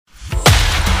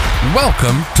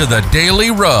Welcome to the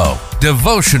Daily Row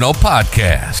Devotional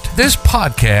Podcast. This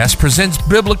podcast presents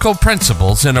biblical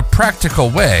principles in a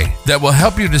practical way that will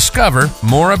help you discover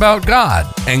more about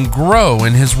God and grow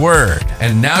in His Word.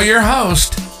 And now your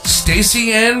host,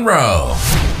 Stacey Ann Rowe.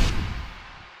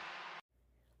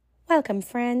 Welcome,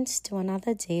 friends, to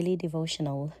another daily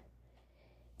devotional.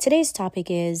 Today's topic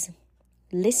is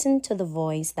listen to the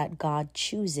voice that God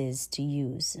chooses to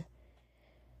use.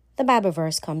 The Bible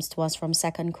verse comes to us from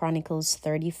 2 Chronicles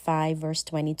 35, verse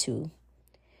 22.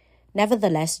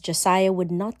 Nevertheless, Josiah would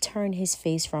not turn his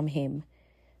face from him,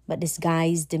 but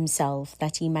disguised himself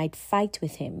that he might fight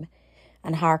with him,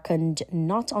 and hearkened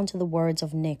not unto the words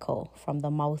of Necho from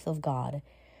the mouth of God,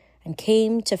 and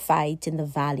came to fight in the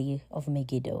valley of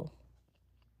Megiddo.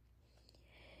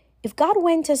 If God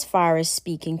went as far as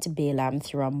speaking to Balaam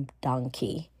through a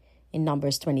donkey in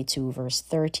Numbers 22, verse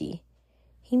 30,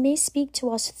 He may speak to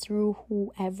us through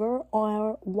whoever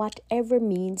or whatever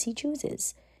means He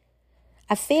chooses.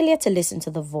 A failure to listen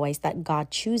to the voice that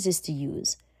God chooses to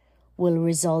use will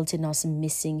result in us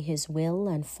missing His will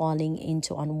and falling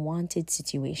into unwanted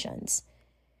situations.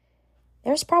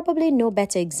 There's probably no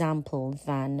better example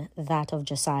than that of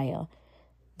Josiah,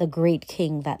 the great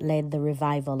king that led the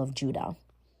revival of Judah.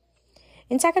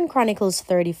 In 2 Chronicles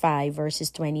 35, verses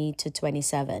 20 to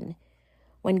 27,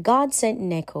 when God sent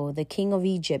Necho, the king of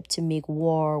Egypt, to make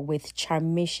war with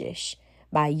Charmishish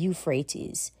by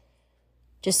Euphrates,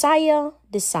 Josiah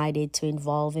decided to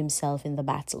involve himself in the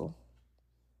battle.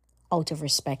 Out of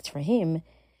respect for him,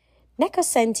 Necho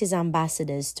sent his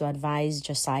ambassadors to advise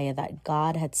Josiah that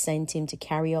God had sent him to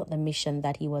carry out the mission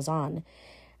that he was on,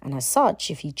 and as such,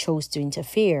 if he chose to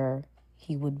interfere,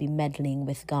 he would be meddling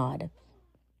with God.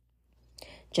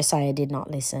 Josiah did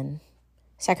not listen.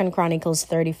 2 Chronicles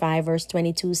 35, verse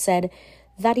 22 said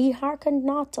that he hearkened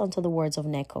not unto the words of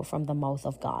Necho from the mouth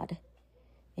of God.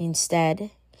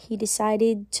 Instead, he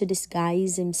decided to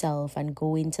disguise himself and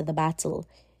go into the battle,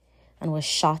 and was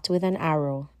shot with an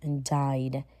arrow and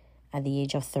died at the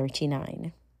age of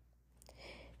 39.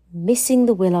 Missing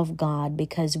the will of God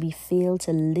because we fail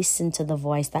to listen to the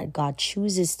voice that God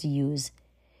chooses to use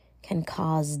can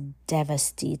cause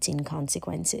devastating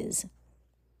consequences.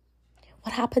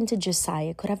 What happened to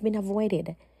Josiah could have been avoided.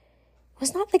 It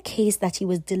was not the case that he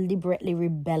was deliberately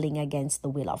rebelling against the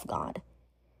will of God.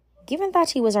 Given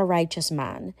that he was a righteous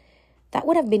man, that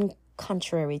would have been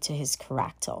contrary to his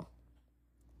character.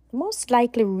 The most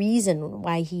likely reason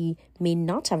why he may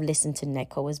not have listened to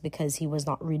Necho was because he was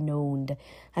not renowned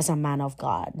as a man of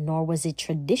God, nor was it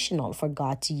traditional for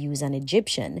God to use an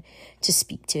Egyptian to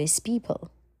speak to His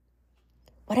people.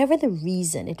 Whatever the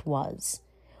reason it was,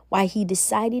 why he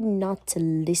decided not to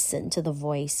listen to the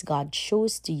voice God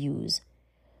chose to use,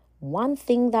 one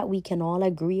thing that we can all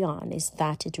agree on is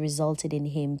that it resulted in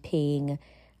him paying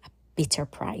a bitter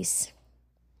price.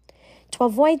 To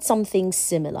avoid something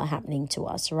similar happening to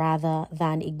us, rather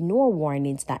than ignore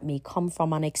warnings that may come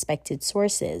from unexpected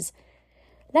sources,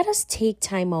 let us take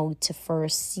time out to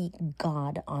first seek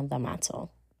God on the matter.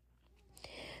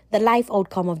 The life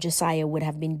outcome of Josiah would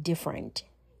have been different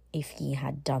if he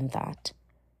had done that.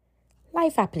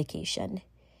 Life application.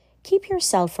 Keep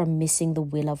yourself from missing the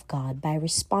will of God by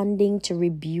responding to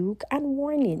rebuke and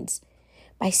warnings,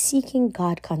 by seeking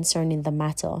God concerning the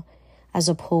matter as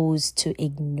opposed to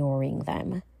ignoring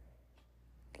them.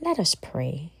 Let us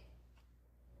pray.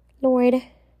 Lord,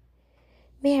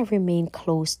 may I remain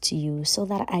close to You so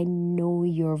that I know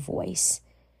Your voice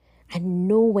and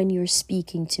know when You're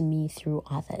speaking to me through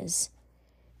others.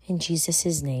 In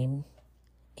Jesus' name,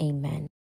 amen.